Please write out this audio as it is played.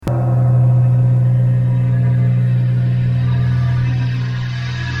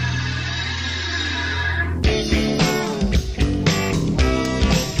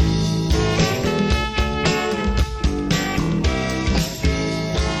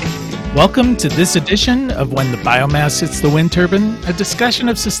Welcome to this edition of When the Biomass Hits the Wind Turbine, a discussion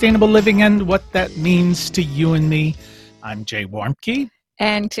of sustainable living and what that means to you and me. I'm Jay Warmke.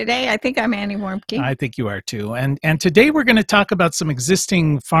 And today, I think I'm Annie Warmke. I think you are too. And today we're going to talk about some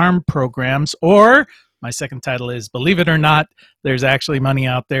existing farm programs, or my second title is, believe it or not, there's actually money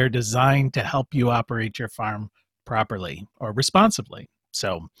out there designed to help you operate your farm properly or responsibly.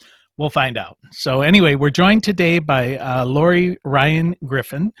 So we'll find out. So anyway, we're joined today by Lori Ryan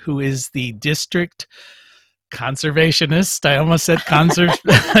Griffin, who is the district conservationist. I almost said conservation.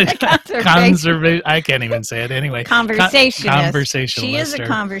 I can't even say it anyway. Conversationist. She is a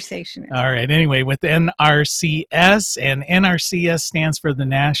conversationist. All right. Anyway, with NRCS, and NRCS stands for the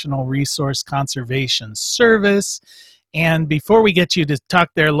National Resource Conservation Service. And before we get you to talk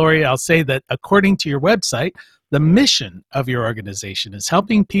there, Lori, I'll say that according to your website, the mission of your organization is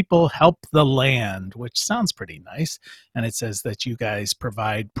helping people help the land, which sounds pretty nice. And it says that you guys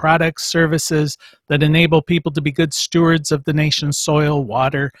provide products, services that enable people to be good stewards of the nation's soil,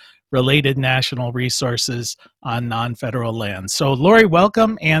 water, related national resources on non-federal lands. So, Lori,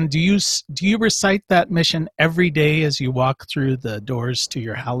 welcome. And do you recite that mission every day as you walk through the doors to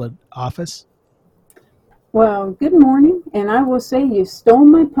your hallowed office? Well, good morning, and I will say you stole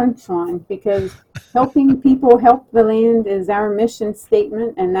my punchline, because helping people help the land is our mission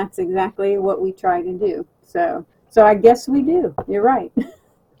statement, and that's exactly what we try to do. So I guess we do. You're right.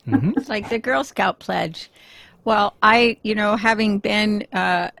 Mm-hmm. It's like the Girl Scout pledge. Well, having been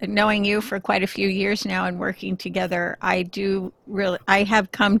knowing you for quite a few years now and working together, I have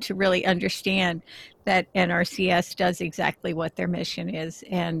come to really understand that NRCS does exactly what their mission is,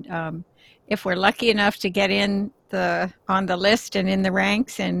 and if we're lucky enough to get on the list and in the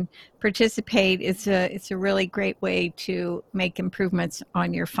ranks and participate, it's a really great way to make improvements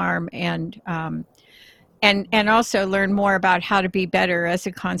on your farm and also learn more about how to be better as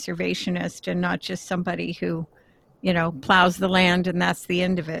a conservationist and not just somebody who, plows the land and that's the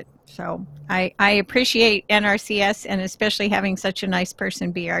end of it. So I appreciate NRCS, and especially having such a nice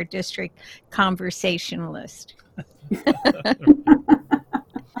person be our district conversationalist.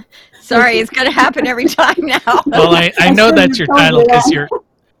 Sorry, it's going to happen every time now. Well, I know that's your title because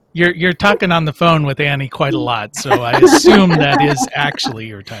you're talking on the phone with Annie quite a lot, so I assume that is actually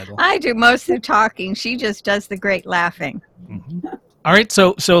your title. I do most of the talking. She just does the great laughing. Mm-hmm. All right,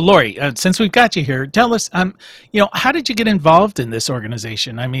 so Lori, since we've got you here, tell us, how did you get involved in this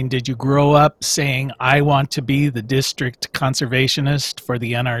organization? I mean, did you grow up saying, I want to be the district conservationist for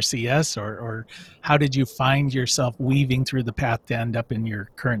the NRCS, or how did you find yourself weaving through the path to end up in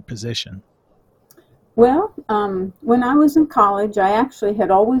your current position? Well, when I was in college, I actually had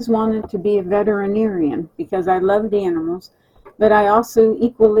always wanted to be a veterinarian because I loved animals, but I also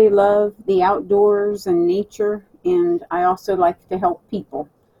equally love the outdoors and nature, and I also like to help people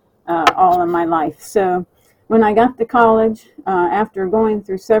all of my life. So when I got to college, after going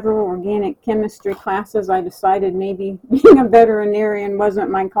through several organic chemistry classes, I decided maybe being a veterinarian wasn't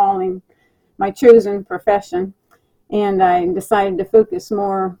my calling, my chosen profession, and I decided to focus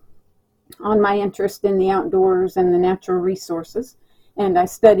more on my interest in the outdoors and the natural resources. And I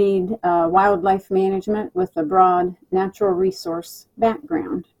studied wildlife management with a broad natural resource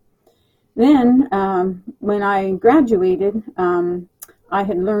background. Then, when I graduated, I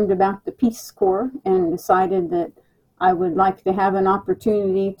had learned about the Peace Corps and decided that I would like to have an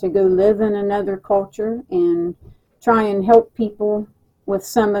opportunity to go live in another culture and try and help people with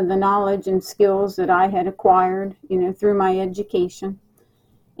some of the knowledge and skills that I had acquired, through my education.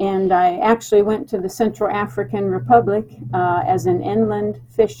 And I actually went to the Central African Republic as an inland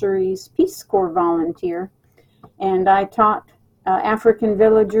fisheries Peace Corps volunteer, and I taught African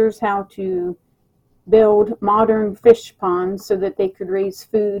villagers how to build modern fish ponds so that they could raise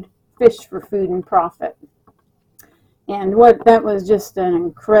fish for food and profit. And that was just an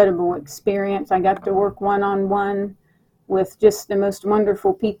incredible experience. I got to work one-on-one with just the most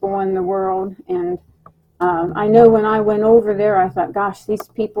wonderful people in the world. And I know when I went over there, I thought, gosh, these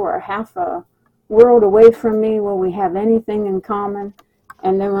people are half a world away from me. Will we have anything in common?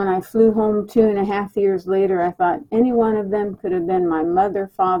 And then when I flew home 2.5 years later, I thought any one of them could have been my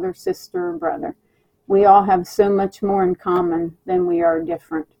mother, father, sister, or brother. We all have so much more in common than we are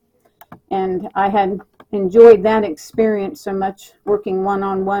different. And I had enjoyed that experience so much, working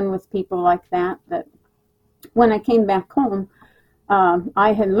one-on-one with people like that when I came back home,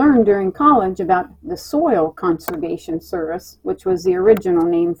 I had learned during college about the Soil Conservation Service, which was the original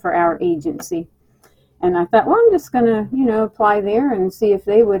name for our agency. And I thought, well, I'm just going to, apply there and see if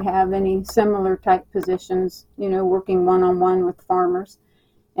they would have any similar type positions, working one-on-one with farmers.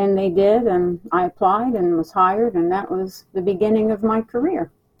 And they did, and I applied and was hired, and that was the beginning of my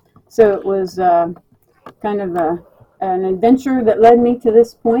career. So it was kind of an adventure that led me to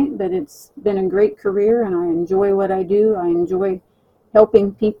this point, but it's been a great career, and I enjoy what I do. I enjoy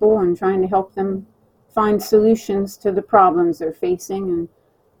helping people and trying to help them find solutions to the problems they're facing.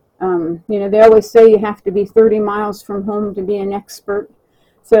 And they always say you have to be 30 miles from home to be an expert.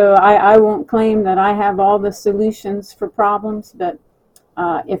 So I won't claim that I have all the solutions for problems, but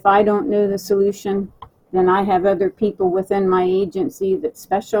if I don't know the solution, then I have other people within my agency that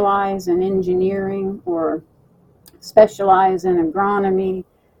specialize in engineering or specialize in agronomy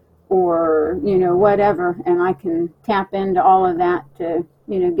or, whatever, and I can tap into all of that to,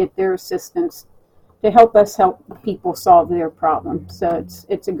 get their assistance to help us help people solve their problems. So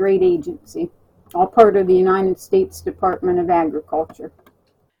it's a great agency, all part of the United States Department of Agriculture.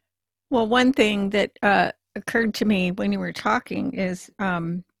 Well, one thing that occurred to me when you were talking is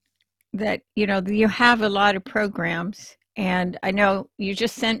that, you have a lot of programs, and I know you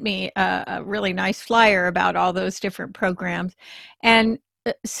just sent me a really nice flyer about all those different programs. And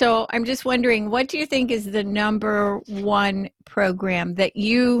so I'm just wondering, what do you think is the number one program that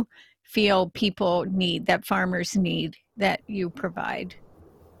you feel people need, that farmers need, that you provide?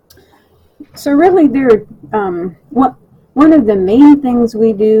 So really, one of the main things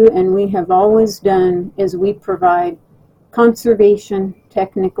we do, and we have always done, is we provide conservation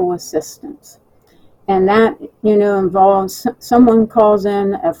technical assistance. And that, involves someone calls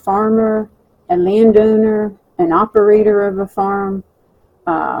in a farmer, a landowner, an operator of a farm,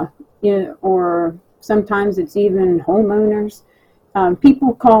 or sometimes it's even homeowners.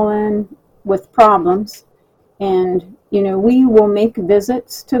 People call in with problems, and, we will make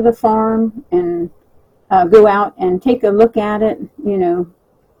visits to the farm and go out and take a look at it,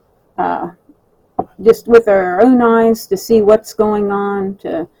 just with our own eyes to see what's going on,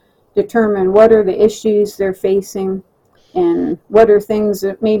 to determine what are the issues they're facing and what are things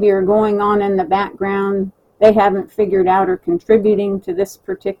that maybe are going on in the background they haven't figured out or contributing to this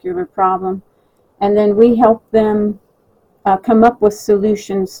particular problem. And then we help them come up with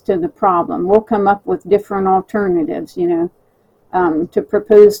solutions to the problem. We'll come up with different alternatives, to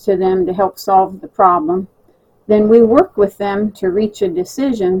propose to them to help solve the problem. Then we work with them to reach a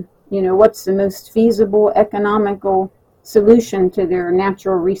decision, what's the most feasible, economical solution to their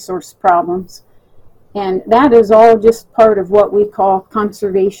natural resource problems. And that is all just part of what we call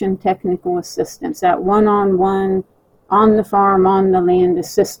conservation technical assistance, that one-on-one, on the farm, on the land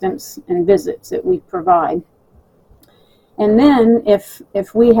assistance and visits that we provide. And then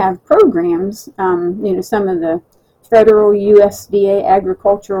if we have programs, some of the federal USDA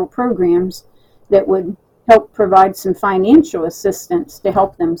agricultural programs that would help provide some financial assistance to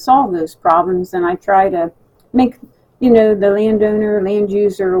help them solve those problems, and I try to make the landowner, land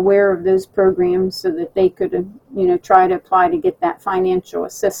user aware of those programs so that they could, try to apply to get that financial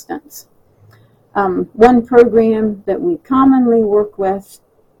assistance. One program that we commonly work with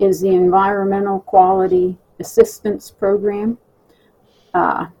is the Environmental Quality Assistance Program,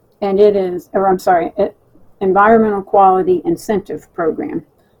 and Environmental Quality Incentive Program.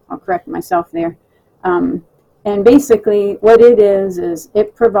 I'll correct myself there. And basically what it is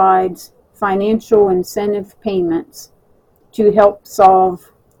it provides financial incentive payments to help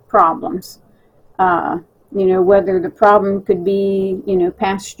solve problems. Whether the problem could be,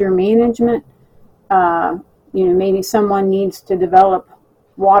 pasture management, maybe someone needs to develop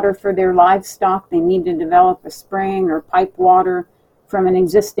water for their livestock. They need to develop a spring or pipe water from an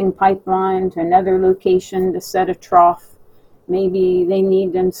existing pipeline to another location to set a trough. Maybe they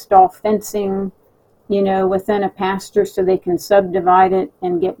need to install fencing, within a pasture so they can subdivide it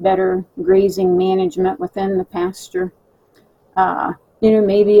and get better grazing management within the pasture.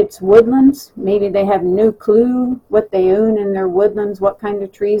 Maybe it's woodlands. Maybe they have no clue what they own in their woodlands, what kind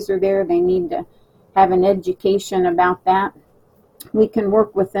of trees are there. They need to have an education about that. We can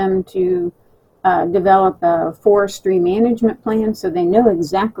work with them to develop a forestry management plan so they know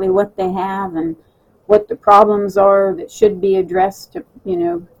exactly what they have and what the problems are that should be addressed to,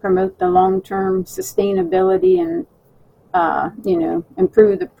 promote the long-term sustainability and,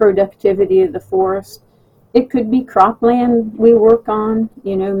 improve the productivity of the forest. It could be cropland we work on.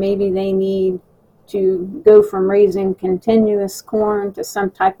 Maybe they need to go from raising continuous corn to some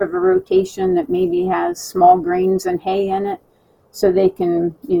type of a rotation that maybe has small grains and hay in it so they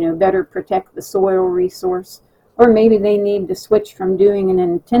can, better protect the soil resource. Or maybe they need to switch from doing an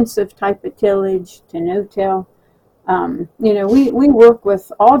intensive type of tillage to no-till. We work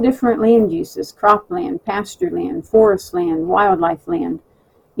with all different land uses, cropland, pasture land, forest land, wildlife land,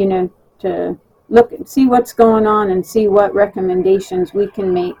 to look and see what's going on and see what recommendations we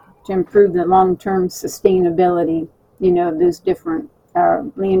can make to improve the long-term sustainability, of those different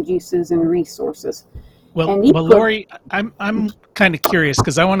land uses and resources. Well, And Lori, I'm kind of curious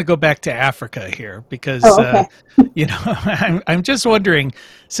because I want to go back to Africa here because okay. I'm just wondering,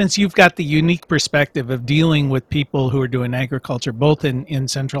 since you've got the unique perspective of dealing with people who are doing agriculture both in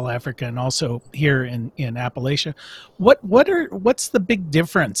Central Africa and also here in Appalachia, what's the big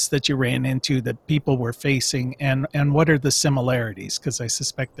difference that you ran into that people were facing, and what are the similarities? Because I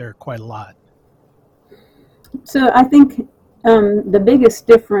suspect there are quite a lot. So I think the biggest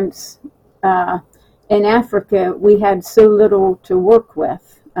difference in Africa, we had so little to work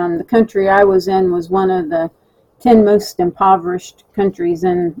with. The country I was in was one of the 10 most impoverished countries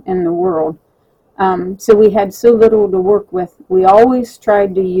in the world. So we had so little to work with. We always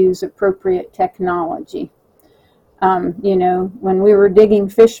tried to use appropriate technology. When we were digging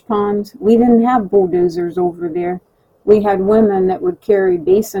fish ponds, we didn't have bulldozers over there. We had women that would carry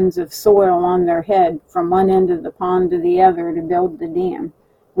basins of soil on their head from one end of the pond to the other to build the dam.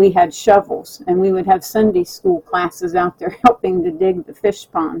 We had shovels, and we would have Sunday school classes out there helping to dig the fish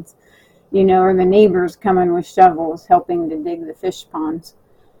ponds, or the neighbors coming with shovels helping to dig the fish ponds.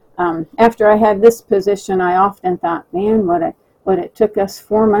 After I had this position, I often thought, man, what it took us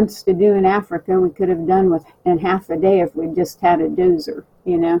 4 months to do in Africa, we could have done in half a day if we just had a dozer,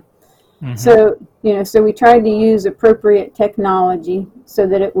 Mm-hmm. So we tried to use appropriate technology so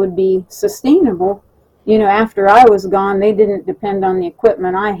that it would be sustainable. After I was gone, they didn't depend on the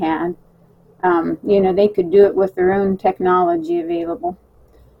equipment I had. They could do it with their own technology available.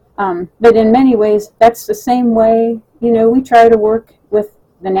 But in many ways, that's the same way, we try to work with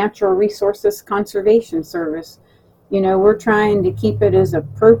the Natural Resources Conservation Service. We're trying to keep it as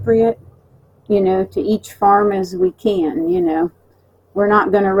appropriate, to each farm as we can, We're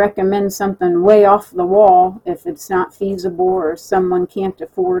not going to recommend something way off the wall if it's not feasible or someone can't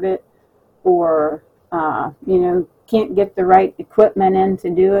afford it or can't get the right equipment in to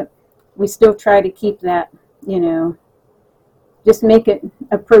do it. We still try to keep that, just make it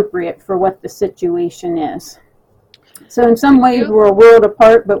appropriate for what the situation is. So in some ways we're a world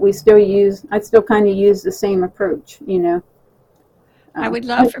apart, but I still kind of use the same approach, I would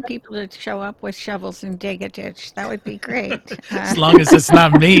love for people to show up with shovels and dig a ditch. That would be great. As long as it's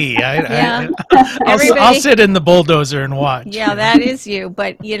not me. I'll sit in the bulldozer and watch. Yeah, that is you.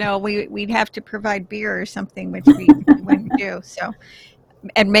 But, we'd have to provide beer or something, which we wouldn't do. So,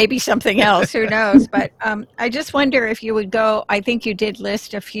 and maybe something else, who knows. But I just wonder if you would go, I think you did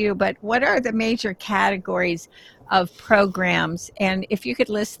list a few, but what are the major categories of programs? And if you could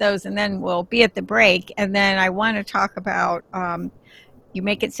list those, and then we'll be at the break. And then I want to talk about, you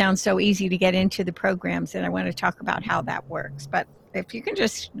make it sound so easy to get into the programs, and I want to talk about how that works. But if you can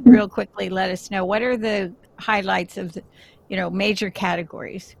just real quickly let us know, what are the highlights of the, major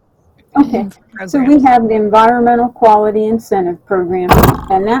categories? Okay, so we have the Environmental Quality Incentive Program,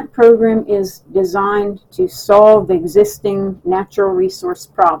 and that program is designed to solve existing natural resource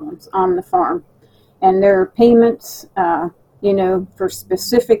problems on the farm. And there are payments, for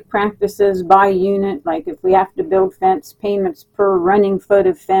specific practices by unit, like if we have to build fence, payments per running foot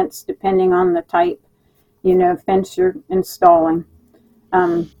of fence, depending on the type, fence you're installing.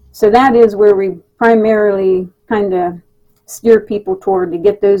 So that is where we primarily kind of steer people toward to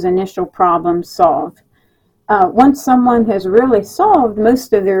get those initial problems solved. Once someone has really solved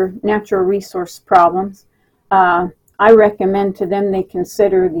most of their natural resource problems, I recommend to them they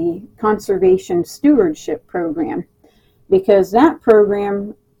consider the Conservation Stewardship Program, because that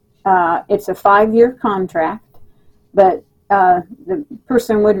program, it's a 5-year contract, but the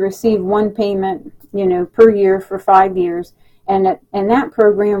person would receive one payment, per year for 5 years. And in that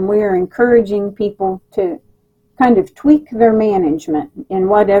program, we're encouraging people to kind of tweak their management in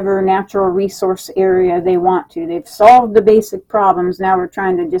whatever natural resource area they want to. They've solved the basic problems. Now we're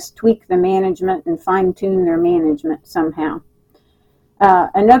trying to just tweak the management and fine-tune their management somehow.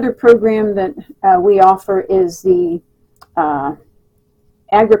 Another program that we offer is the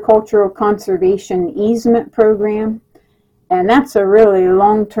Agricultural Conservation Easement Program, and that's a really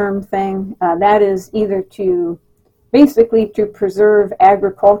long-term thing. That is either basically to preserve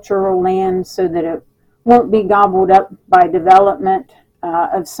agricultural land so that it won't be gobbled up by development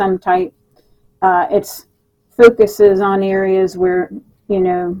of some type. It focuses on areas where,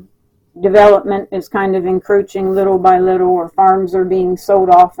 development is kind of encroaching little by little, or farms are being sold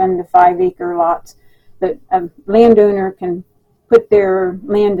off into 5-acre lots. That a landowner can put their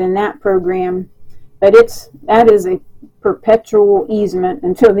land in that program, but that is a perpetual easement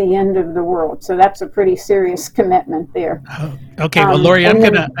until the end of the world. So that's a pretty serious commitment there. Oh, okay, well, Lori, I'm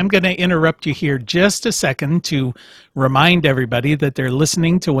gonna interrupt you here just a second to remind everybody that they're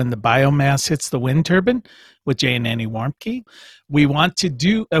listening to When the Biomass Hits the Wind Turbine with Jay and Annie Warmke. We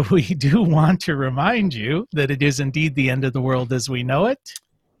do want to remind you that it is indeed the end of the world as we know it.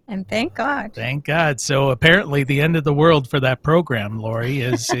 And thank God. Thank God. So apparently the end of the world for that program, Lori,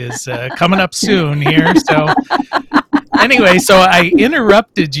 is coming up soon here. So anyway, so I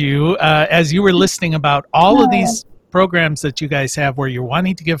interrupted you as you were listening about all of these programs that you guys have where you're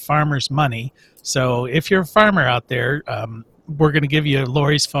wanting to give farmers money. So if you're a farmer out there, we're going to give you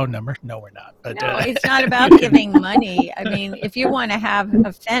Lori's phone number. No, we're not. But, no, it's not about giving money. I mean, if you want to have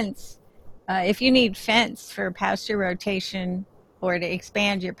a fence, if you need fence for pasture rotation or to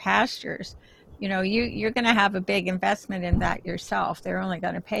expand your pastures, you know, you're going to have a big investment in that yourself. They're only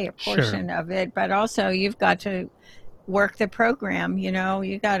going to pay a portion of it, but also you've got to work the program. You know,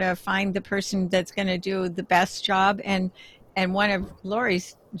 you got to find the person that's going to do the best job. And one of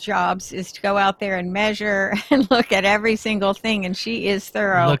Lori's jobs is to go out there and measure and look at every single thing, and she is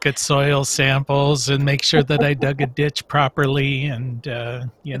thorough. Look at soil samples and make sure that I dug a ditch properly, and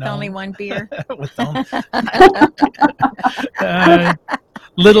with only one beer. With only,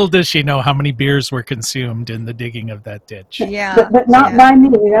 little does she know how many beers were consumed in the digging of that ditch. Yeah, but not by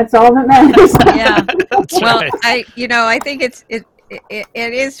me. That's all that matters. Yeah. Well, right. I think it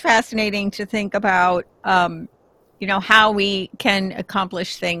is fascinating to think about. You know, how we can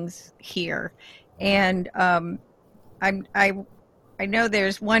accomplish things here. And I know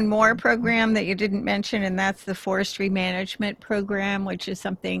there's one more program that you didn't mention, and that's the forestry management program, which is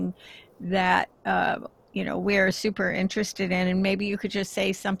something that, you know, we're super interested in. And maybe you could just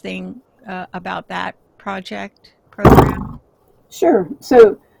say something about that program. Sure.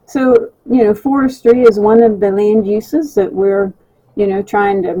 So, you know, forestry is one of the land uses that we're, you know,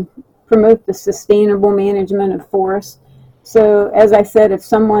 trying to promote the sustainable management of forests. So as I said, if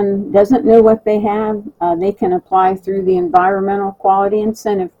someone doesn't know what they have, they can apply through the Environmental Quality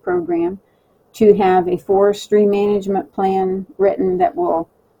Incentive Program to have a forestry management plan written that will,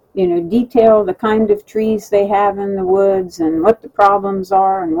 you know, detail the kind of trees they have in the woods and what the problems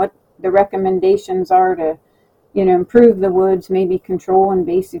are and what the recommendations are to, you know, improve the woods, maybe control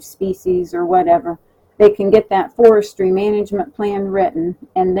invasive species or whatever. They can get that forestry management plan written,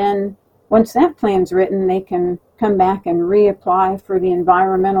 and then once that plan's written, they can come back and reapply for the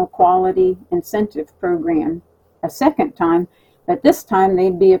Environmental Quality Incentive Program a second time, but this time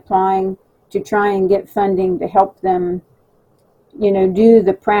they'd be applying to try and get funding to help them, you know, do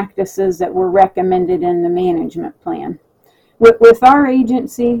the practices that were recommended in the management plan. With our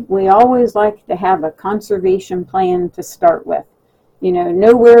agency, we always like to have a conservation plan to start with. You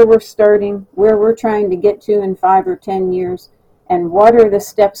know where we're starting, where we're trying to get to in 5 or 10 years, and what are the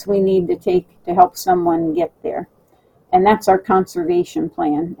steps we need to take to help someone get there. And that's our conservation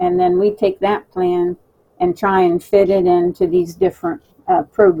plan. And then we take that plan and try and fit it into these different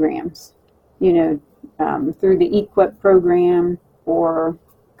programs, you know, through the EQIP program or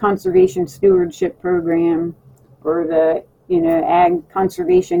conservation stewardship program or the, you know, ag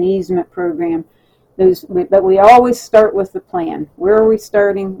conservation easement program. But we always start with the plan. Where are we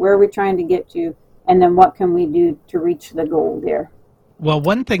starting? Where are we trying to get to? And then what can we do to reach the goal there? Well,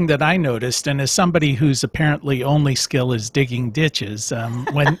 one thing that I noticed, and as somebody whose apparently only skill is digging ditches,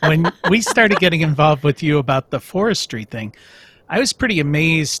 when we started getting involved with you about the forestry thing, I was pretty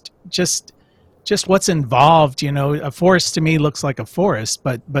amazed just what's involved. You know, a forest to me looks like a forest,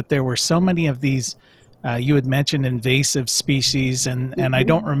 but there were so many of these. You had mentioned invasive species, and I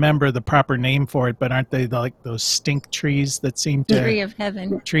don't remember the proper name for it, but aren't they like those stink trees that seem to... Tree of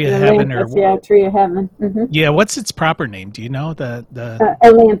Heaven. Tree of Heaven. Yeah, Tree of Heaven. Mm-hmm. Yeah, what's its proper name? Do you know? The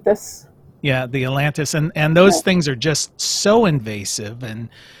Ailanthus. Yeah, the Ailanthus. And those things are just so invasive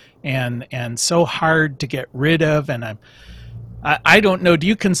and so hard to get rid of, and I don't know. Do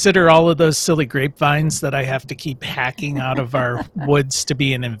you consider all of those silly grapevines that I have to keep hacking out of our woods to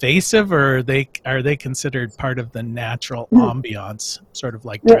be an invasive, or are they considered part of the natural ambiance, sort of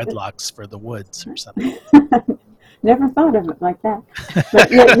like dreadlocks for the woods or something? Never thought of it like that. But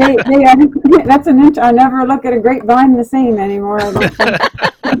they are, that's I never look at a grapevine the same anymore.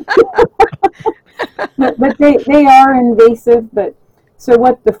 but they are invasive. But so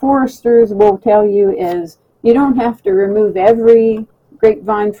what the foresters will tell you is, you don't have to remove every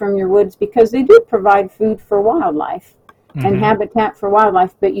grapevine from your woods because they do provide food for wildlife and habitat for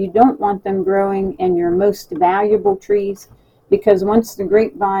wildlife, but you don't want them growing in your most valuable trees because once the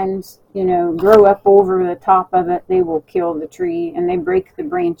grapevines, grow up over the top of it, they will kill the tree and they break the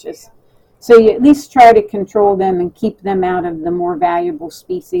branches. So you at least try to control them and keep them out of the more valuable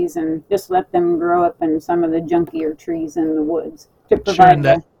species and just let them grow up in some of the junkier trees in the woods to Sure, provide and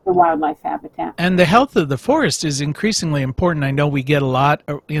the wildlife habitat. and the health of the forest is increasingly important. I know we get a lot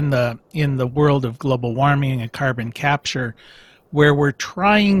in the world of global warming and carbon capture, where we're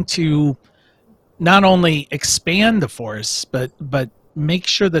trying to not only expand the forests but make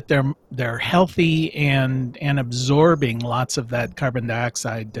sure that they're healthy and absorbing lots of that carbon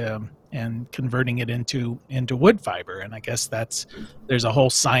dioxide, and converting it into wood fiber. And I guess there's a whole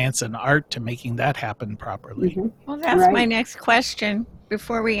science and art to making that happen properly. Mhm. Well, that's Right. my next question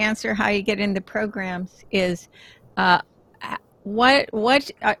before we answer how you get into programs is uh, what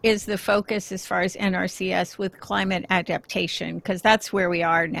is the focus as far as NRCS with climate adaptation? Because that's where we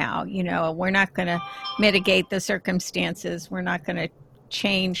are now. You know, we're not going to mitigate the circumstances. We're not going to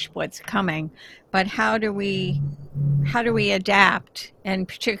change what's coming. But how do we adapt? And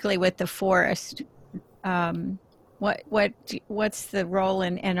particularly with the forest, what's the role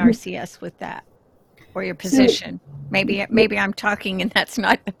in NRCS with that, or your So, position? Maybe I'm talking and that's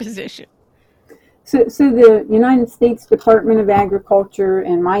not the position. so the United States Department of Agriculture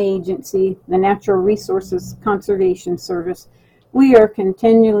and my agency, the Natural Resources Conservation Service, we are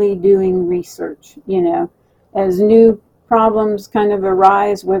continually doing research, as new problems kind of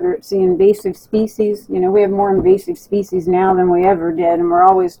arise, whether it's the invasive species. We have more invasive species now than we ever did, and we're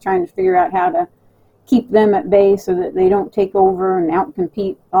always trying to figure out how to keep them at bay so that they don't take over and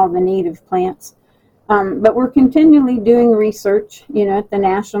outcompete all the native plants. But we're continually doing research, at the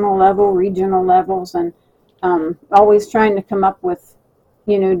national level, regional levels, and always trying to come up with,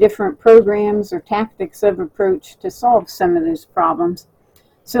 different programs or tactics of approach to solve some of those problems.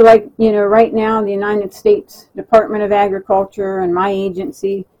 So like, right now, the United States Department of Agriculture and my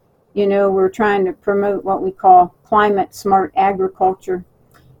agency, we're trying to promote what we call climate smart agriculture,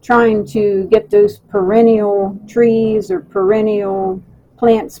 trying to get those perennial trees or perennial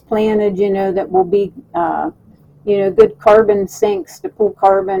plants planted, that will be, good carbon sinks to pull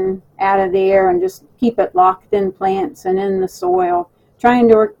carbon out of the air and just keep it locked in plants and in the soil, trying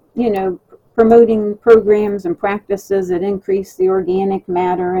to, promoting programs and practices that increase the organic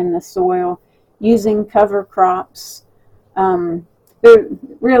matter in the soil, using cover crops. They're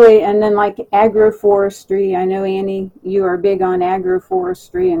really, and then like agroforestry. I know, Annie, you are big on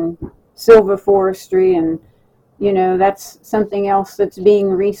agroforestry and silviforestry, and that's something else that's being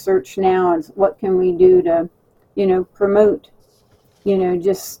researched now, is what can we do to, promote,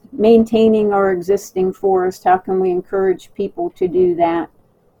 just maintaining our existing forest. How can we encourage people to do that?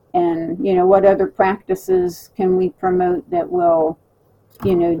 And, what other practices can we promote that will,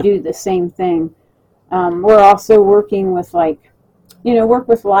 do the same thing? We're also working with work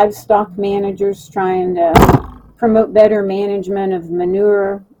with livestock managers, trying to promote better management of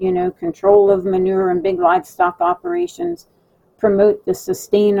manure, control of manure in big livestock operations, promote the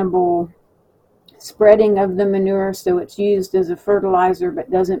sustainable spreading of the manure so it's used as a fertilizer but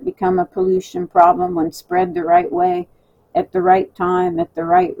doesn't become a pollution problem when spread the right way, at the right time, at the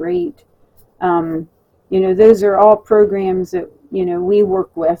right rate. Those are all programs that, we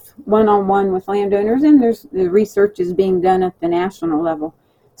work with one-on-one with landowners, and the research is being done at the national level.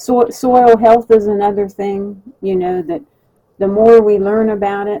 Soil health is another thing, that the more we learn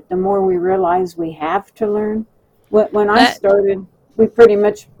about it, the more we realize we have to learn. When I started, we pretty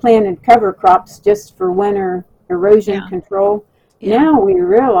much planted cover crops just for winter erosion control. Yeah. Now we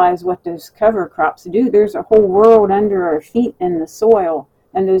realize what those cover crops do. There's a whole world under our feet in the soil,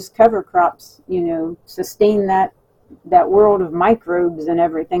 and those cover crops, sustain that world of microbes and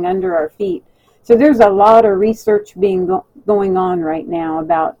everything under our feet. So there's a lot of research going on right now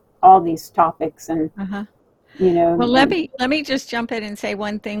about all these topics, and Well, let me just jump in and say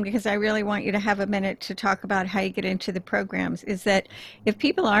one thing, because I really want you to have a minute to talk about how you get into the programs. Is that if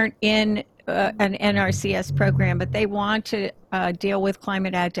people aren't in an NRCS program, but they want to deal with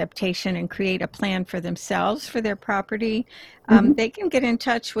climate adaptation and create a plan for themselves for their property, they can get in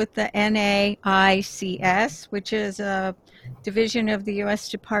touch with the NAICS, which is a division of the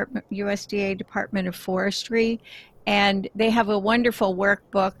USDA Department of Forestry. And they have a wonderful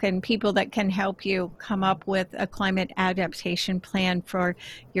workbook and people that can help you come up with a climate adaptation plan for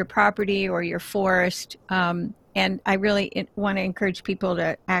your property or your forest. And I really want to encourage people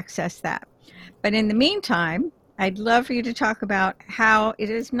to access that. But in the meantime, I'd love for you to talk about how it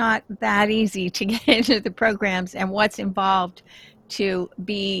is not that easy to get into the programs and what's involved to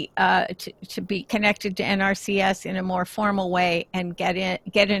be connected to NRCS in a more formal way and get an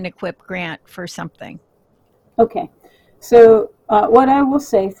EQIP grant for something. Okay, so what I will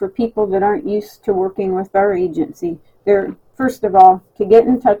say for people that aren't used to working with our agency, first of all, to get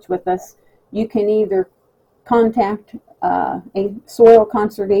in touch with us, you can either contact a soil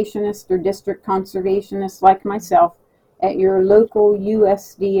conservationist or district conservationist like myself at your local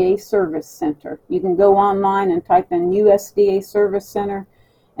USDA service center. You can go online and type in USDA service center,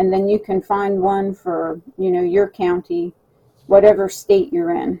 and then you can find one for, your county, whatever state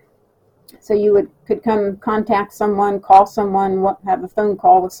you're in. So you could come contact someone, call someone, have a phone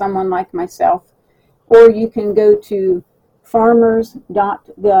call with someone like myself, or you can go to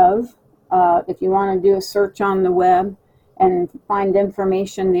farmers.gov if you want to do a search on the web and find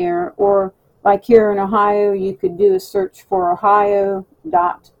information there. Or like here in Ohio, you could do a search for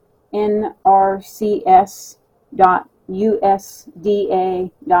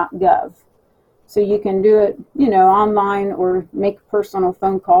ohio.nrcs.usda.gov. So you can do it, online, or make a personal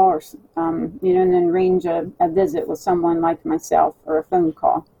phone call, or and then arrange a visit with someone like myself, or a phone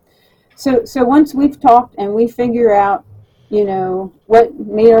call. So once we've talked and we figure out, what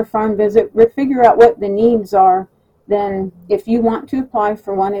made our farm visit, we figure out what the needs are, then if you want to apply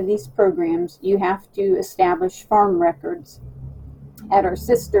for one of these programs, you have to establish farm records at our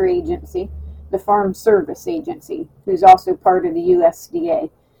sister agency, the Farm Service Agency, who's also part of the USDA.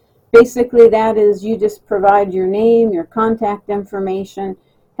 Basically, that is, you just provide your name, your contact information,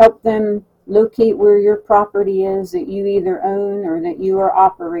 help them locate where your property is that you either own or that you are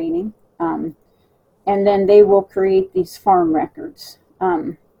operating, and then they will create these farm records.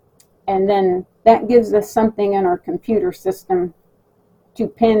 And then that gives us something in our computer system to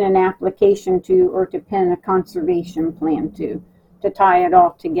pin an application to, or to pin a conservation plan to tie it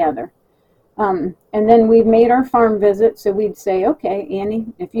all together. And then we've made our farm visit, so we'd say, okay, Annie,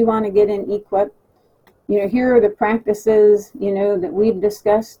 if you want to get an EQIP, here are the practices, that we've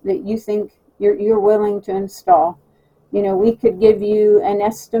discussed that you think you're willing to install. We could give you an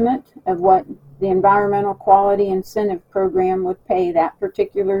estimate of what the Environmental Quality Incentive Program would pay that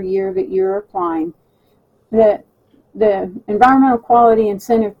particular year that you're applying. The Environmental Quality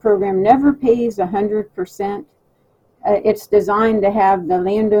Incentive Program never pays 100%. It's designed to have the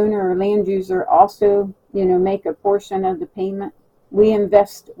landowner or land user also, make a portion of the payment. We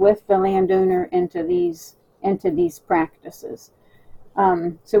invest with the landowner into these practices.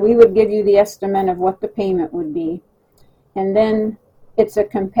 So we would give you the estimate of what the payment would be. And then it's a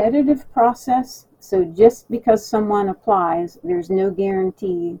competitive process, so just because someone applies, there's no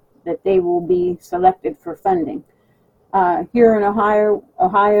guarantee that they will be selected for funding. Here in Ohio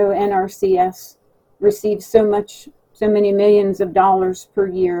NRCS receives so many millions of dollars per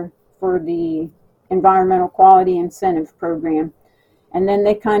year for the Environmental Quality Incentive Program. And then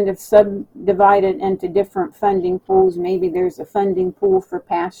they kind of subdivide it into different funding pools. Maybe there's a funding pool for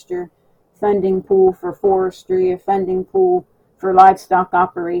pasture, funding pool for forestry, a funding pool for livestock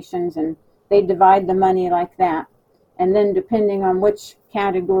operations, and they divide the money like that. And then depending on which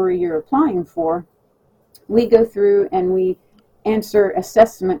category you're applying for, we go through and we answer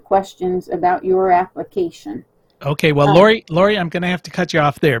assessment questions about your application. Okay, well, Lori, I'm going to have to cut you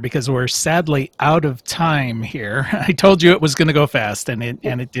off there because we're sadly out of time here. I told you it was going to go fast, and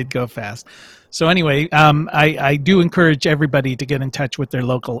it did go fast. So anyway, I do encourage everybody to get in touch with their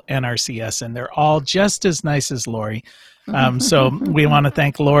local NRCS, and they're all just as nice as Lori. So we want to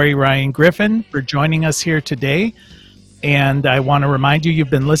thank Lori Ryan Griffin for joining us here today. And I want to remind you, you've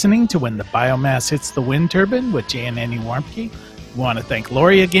been listening to When the Biomass Hits the Wind Turbine with Jay and Annie Warmke. We want to thank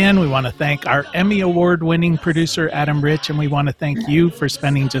Lori again. We want to thank our Emmy Award-winning producer, Adam Rich, and we want to thank you for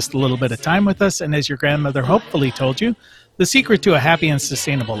spending just a little bit of time with us. And as your grandmother hopefully told you, the secret to a happy and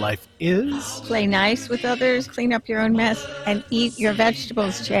sustainable life is... play nice with others, clean up your own mess, and eat your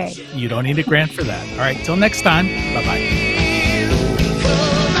vegetables, Jay. You don't need a grant for that. All right, till next time, bye-bye.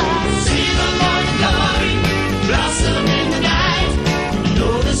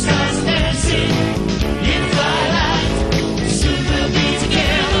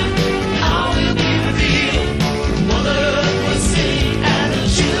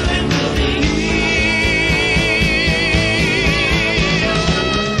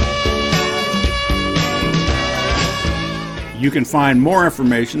 You can find more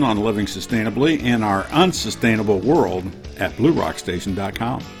information on living sustainably in our unsustainable world at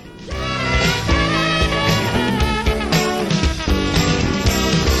bluerockstation.com.